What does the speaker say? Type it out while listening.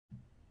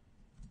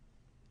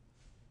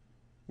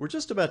We're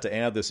just about to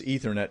add this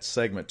Ethernet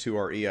segment to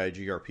our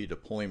EIGRP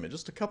deployment.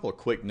 Just a couple of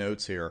quick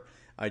notes here.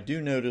 I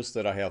do notice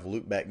that I have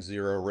loopback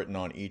 0 written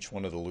on each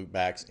one of the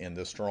loopbacks in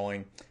this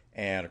drawing.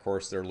 And of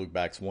course, there are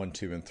loopbacks 1,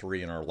 2, and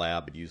 3 in our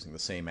lab, but using the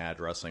same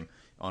addressing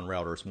on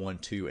routers 1,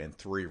 2, and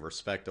 3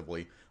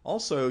 respectively.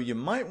 Also, you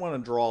might want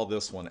to draw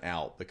this one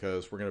out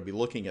because we're going to be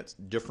looking at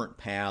different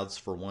paths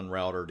for one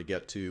router to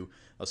get to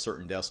a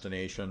certain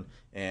destination,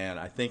 and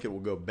I think it will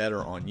go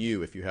better on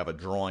you if you have a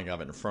drawing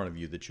of it in front of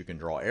you that you can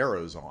draw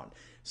arrows on.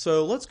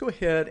 So let's go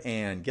ahead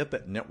and get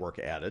that network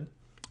added,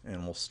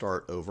 and we'll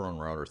start over on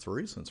router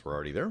 3 since we're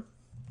already there.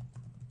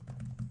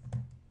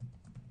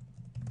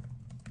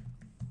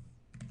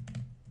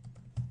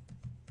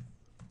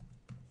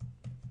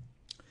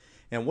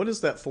 And what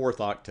is that fourth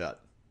octet?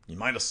 You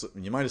might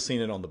have seen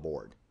it on the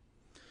board.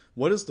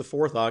 What is the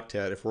fourth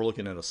octet if we're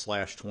looking at a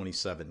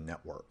 /27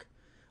 network,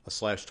 a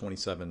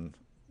 /27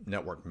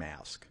 network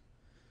mask?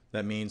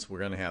 That means we're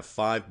going to have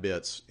 5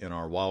 bits in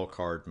our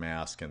wildcard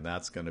mask, and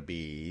that's going to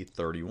be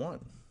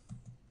 31.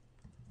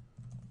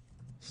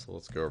 So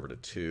let's go over to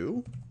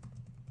 2.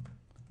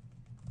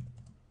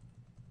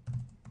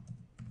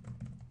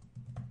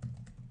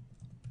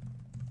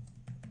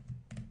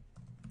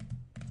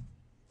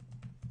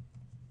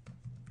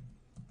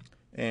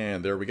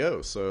 And there we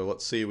go. So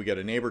let's see, we get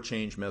a neighbor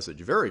change message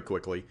very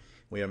quickly.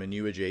 We have a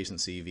new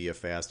adjacency via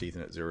fast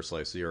Ethernet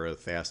 0/0.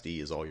 Fast E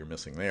is all you're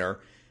missing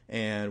there.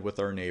 And with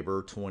our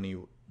neighbor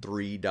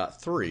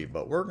 23.3.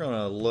 But we're going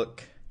to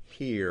look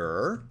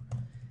here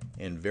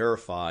and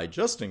verify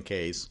just in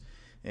case.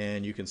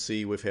 And you can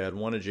see we've had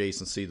one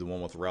adjacency, the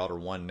one with router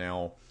 1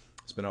 now.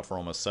 It's been up for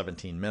almost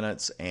 17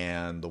 minutes.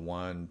 And the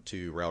one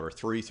to router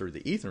 3 through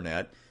the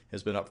Ethernet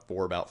has been up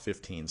for about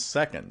 15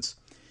 seconds.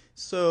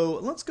 So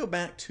let's go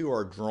back to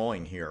our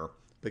drawing here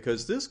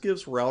because this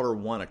gives router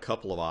 1 a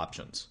couple of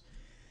options.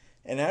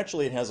 And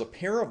actually it has a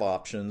pair of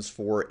options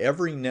for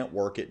every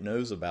network it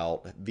knows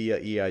about via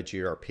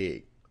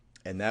EIGRP.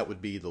 And that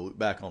would be the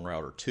loopback on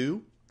router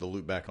 2, the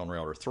loopback on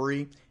router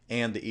 3,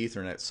 and the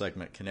Ethernet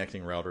segment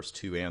connecting routers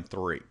 2 and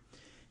 3.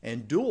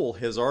 And Dual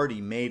has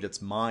already made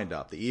its mind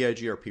up. The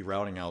EIGRP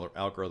routing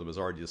algorithm has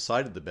already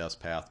decided the best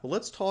path. But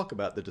let's talk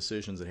about the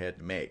decisions it had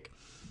to make.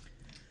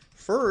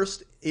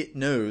 First, it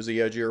knows,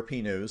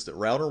 EIGRP knows, that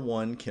router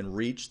 1 can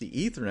reach the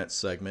Ethernet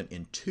segment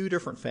in 2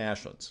 different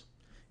fashions.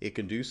 It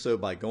can do so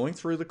by going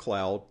through the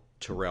cloud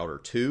to router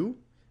 2,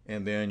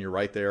 and then you're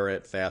right there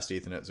at fast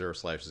Ethernet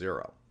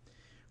 0/0.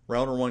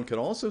 Router 1 can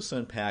also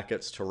send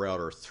packets to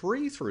router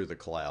 3 through the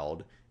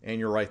cloud, and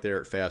you're right there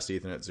at fast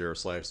Ethernet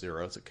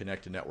 0/0. It's a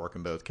connected network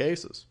in both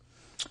cases.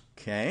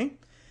 Okay,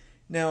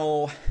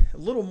 now a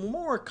little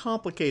more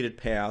complicated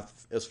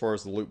path as far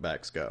as the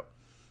loopbacks go.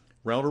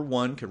 Router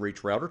 1 can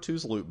reach router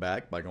 2's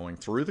loopback by going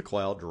through the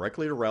cloud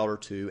directly to router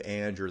 2,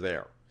 and you're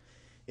there.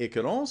 It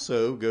can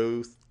also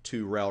go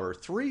to router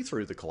 3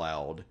 through the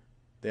cloud,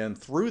 then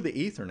through the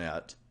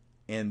Ethernet,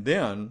 and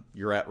then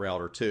you're at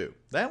router 2.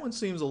 That one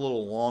seems a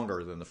little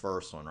longer than the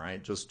first one,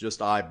 right? Just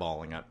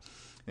eyeballing it.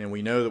 And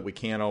we know that we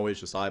can't always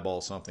just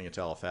eyeball something and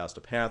tell how fast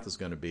a path is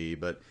going to be,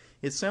 but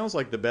it sounds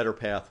like the better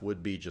path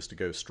would be just to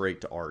go straight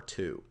to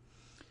R2.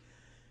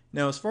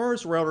 Now, as far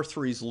as router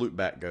 3's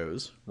loopback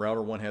goes,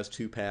 router 1 has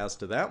 2 paths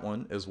to that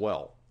one as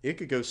well. It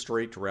could go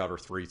straight to router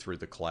 3 through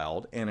the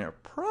cloud, and it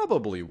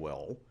probably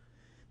will,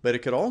 but it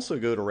could also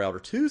go to router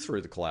 2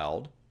 through the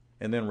cloud,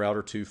 and then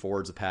router 2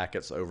 forwards the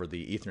packets over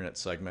the Ethernet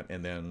segment,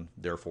 and then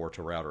therefore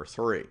to router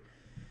 3.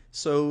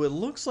 So it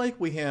looks like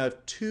we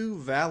have 2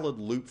 valid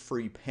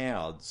loop-free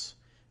paths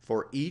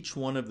for each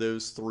one of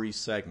those 3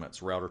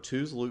 segments, router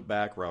 2's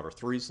loopback, router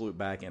 3's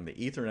loopback, and the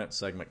Ethernet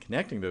segment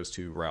connecting those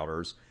 2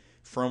 routers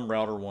from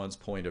router 1's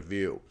point of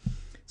view.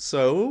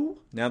 So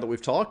now that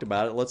we've talked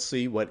about it, let's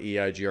see what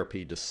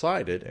EIGRP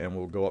decided, and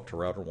we'll go up to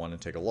router 1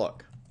 and take a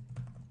look.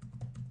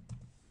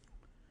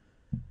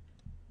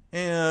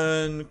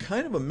 And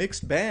kind of a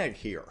mixed bag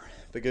here,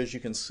 because you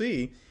can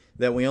see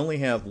that we only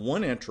have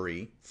one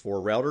entry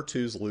for router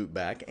 2's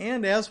loopback,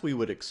 and as we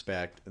would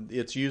expect,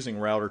 it's using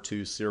router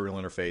 2's serial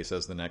interface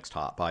as the next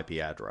hop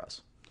IP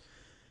address.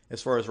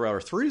 As far as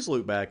router 3's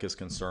loopback is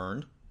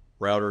concerned,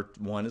 router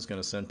 1 is going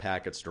to send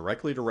packets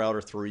directly to router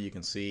 3. You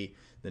can see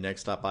the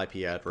next hop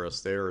IP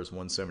address there is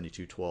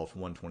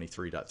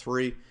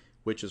 172.12.123.3,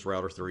 which is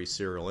router 3's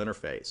serial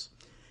interface.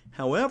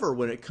 However,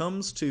 when it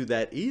comes to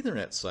that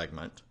Ethernet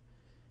segment,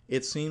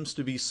 it seems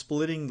to be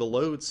splitting the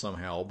load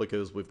somehow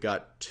because we've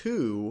got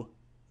 2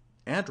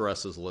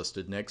 addresses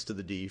listed next to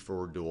the D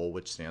for Dual,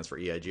 which stands for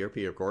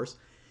EIGRP, of course.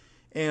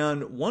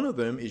 And one of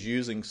them is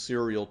using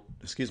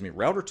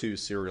router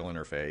 2's serial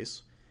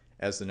interface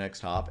as the next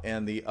hop,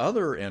 and the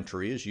other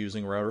entry is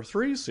using router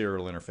 3's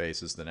serial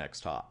interface as the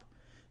next hop.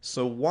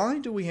 So why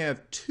do we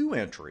have 2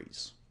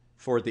 entries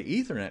for the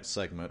Ethernet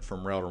segment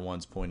from router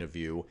 1's point of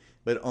view,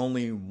 but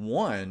only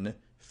 1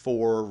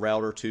 for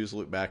router 2's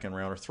loopback and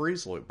router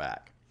 3's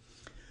loopback?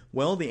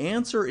 Well, the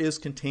answer is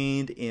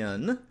contained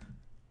in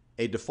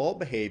a default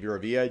behavior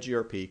of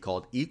EIGRP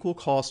called equal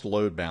cost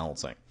load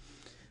balancing.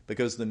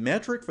 because the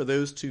metric for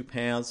those two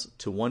paths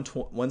to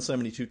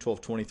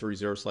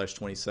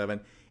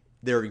 172.12.23.0/27,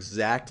 they're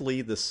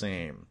exactly the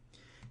same.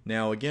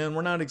 Now, again,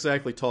 we're not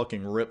exactly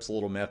talking RIP's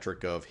little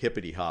metric of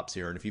hippity hops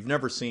here. And if you've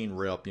never seen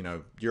RIP,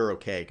 you're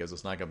okay because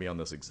it's not going to be on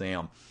this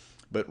exam.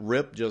 But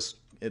RIP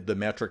the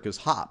metric is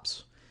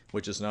hops,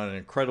 which is not an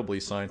incredibly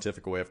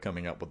scientific way of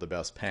coming up with the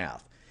best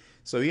path.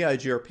 So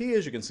EIGRP,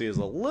 as you can see, is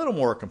a little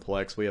more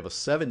complex. We have a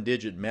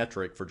 7-digit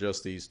metric for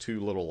just these two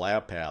little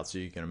lab paths, so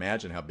you can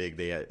imagine how big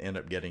they end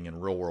up getting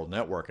in real-world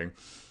networking.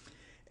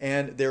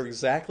 And they're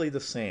exactly the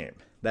same.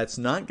 That's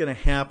not going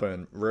to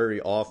happen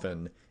very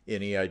often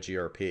in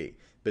EIGRP,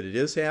 but it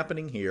is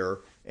happening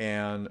here,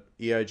 and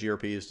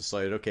EIGRP has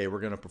decided, okay,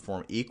 we're going to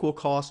perform equal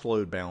cost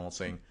load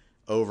balancing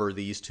over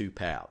these two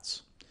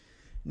paths.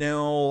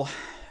 Now,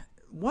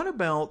 what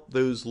about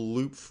those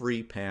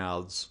loop-free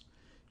paths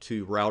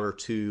to router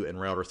 2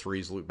 and router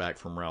 3's loop back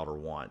from router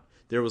 1?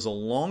 There was a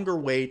longer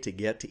way to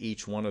get to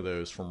each one of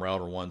those from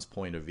router 1's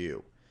point of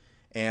view.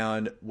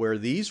 And where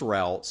these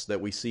routes that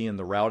we see in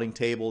the routing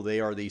table, they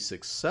are the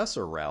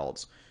successor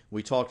routes.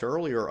 We talked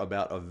earlier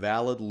about a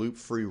valid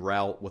loop-free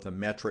route with a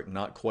metric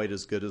not quite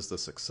as good as the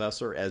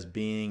successor as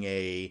being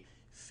a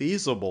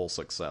feasible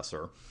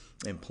successor.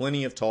 And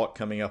plenty of talk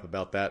coming up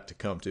about that to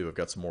come too. I've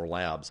got some more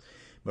labs.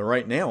 But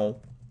right now,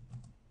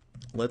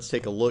 let's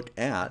take a look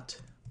at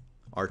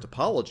our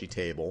topology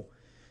table,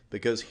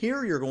 because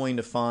here you're going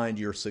to find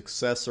your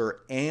successor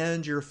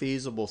and your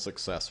feasible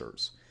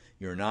successors.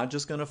 You're not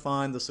just going to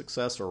find the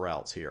successor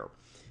routes here.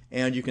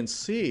 And you can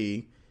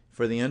see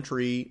for the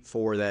entry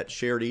for that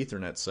shared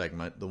Ethernet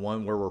segment, the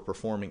one where we're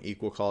performing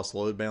equal cost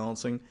load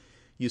balancing,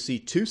 you see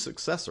two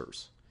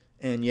successors.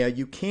 And yeah,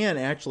 you can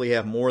actually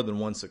have more than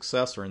one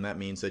successor, and that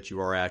means that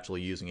you are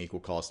actually using equal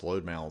cost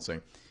load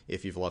balancing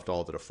if you've left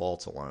all the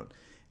defaults alone.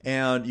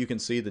 And you can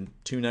see the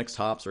two next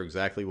hops are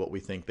exactly what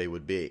we think they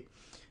would be.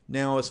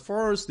 Now, as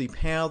far as the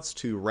paths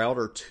to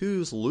router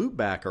 2's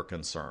loopback are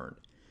concerned,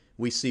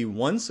 we see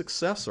one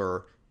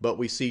successor, but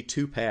we see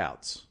two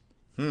paths.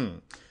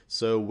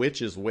 So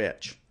which is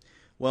which?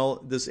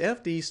 Well, this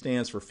FD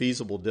stands for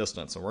feasible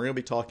distance, and we're going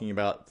to be talking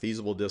about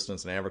feasible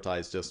distance and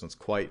advertised distance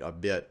quite a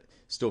bit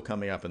still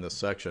coming up in this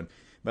section.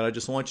 But I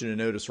just want you to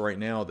notice right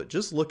now that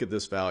just look at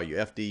this value.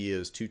 FD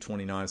is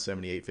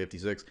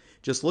 229.7856.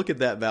 Just look at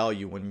that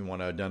value when you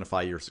want to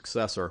identify your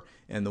successor.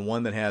 And the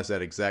one that has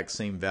that exact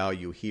same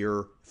value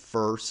here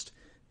first,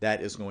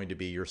 that is going to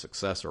be your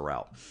successor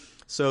route.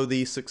 So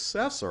the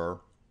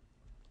successor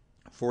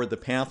for the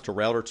path to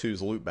router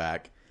 2's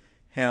loopback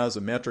has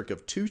a metric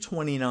of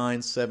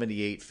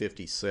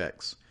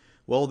 229.7856.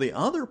 Well, the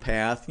other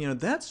path,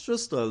 that's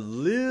just a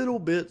little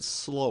bit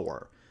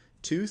slower.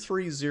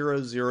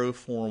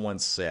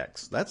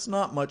 2300416. That's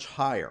not much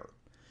higher,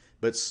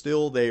 but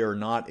still they are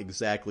not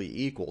exactly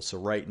equal. So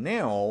right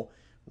now,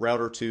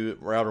 router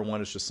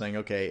 1 is just saying,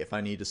 okay, if I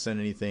need to send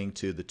anything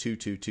to the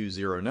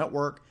 2220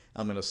 network,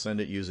 I'm going to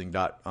send it using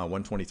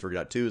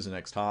 123.2 as the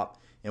next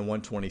hop, and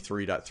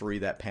 123.3,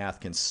 that path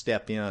can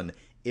step in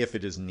if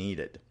it is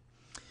needed.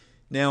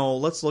 Now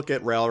let's look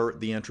at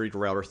the entry to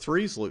router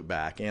 3's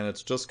loopback, and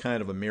it's just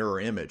kind of a mirror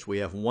image. We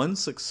have one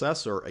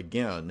successor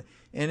again,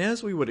 and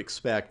as we would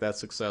expect, that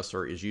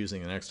successor is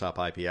using the next hop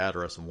IP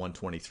address of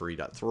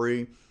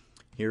 123.3.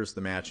 Here's the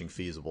matching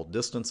feasible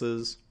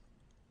distances.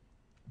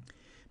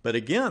 But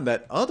again,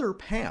 that other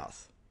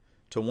path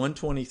to using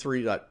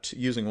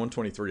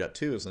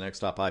 123.2 as the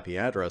next hop IP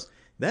address,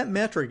 that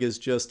metric is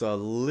just a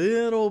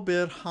little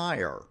bit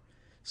higher.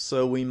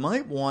 So we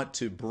might want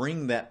to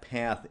bring that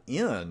path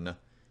in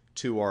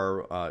to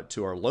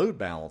our load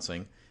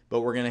balancing,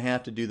 but we're going to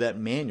have to do that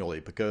manually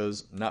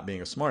because, not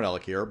being a smart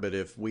aleck here, but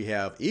if we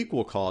have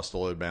equal cost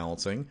load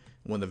balancing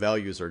when the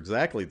values are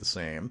exactly the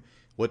same,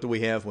 what do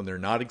we have when they're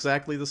not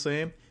exactly the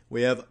same?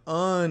 We have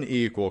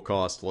unequal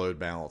cost load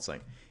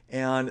balancing.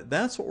 And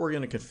that's what we're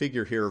going to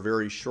configure here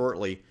very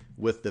shortly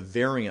with the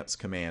variance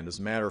command. As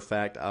a matter of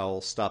fact,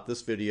 I'll stop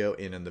this video,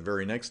 and in the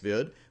very next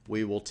vid,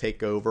 we will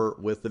take over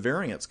with the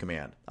variance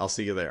command. I'll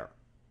see you there.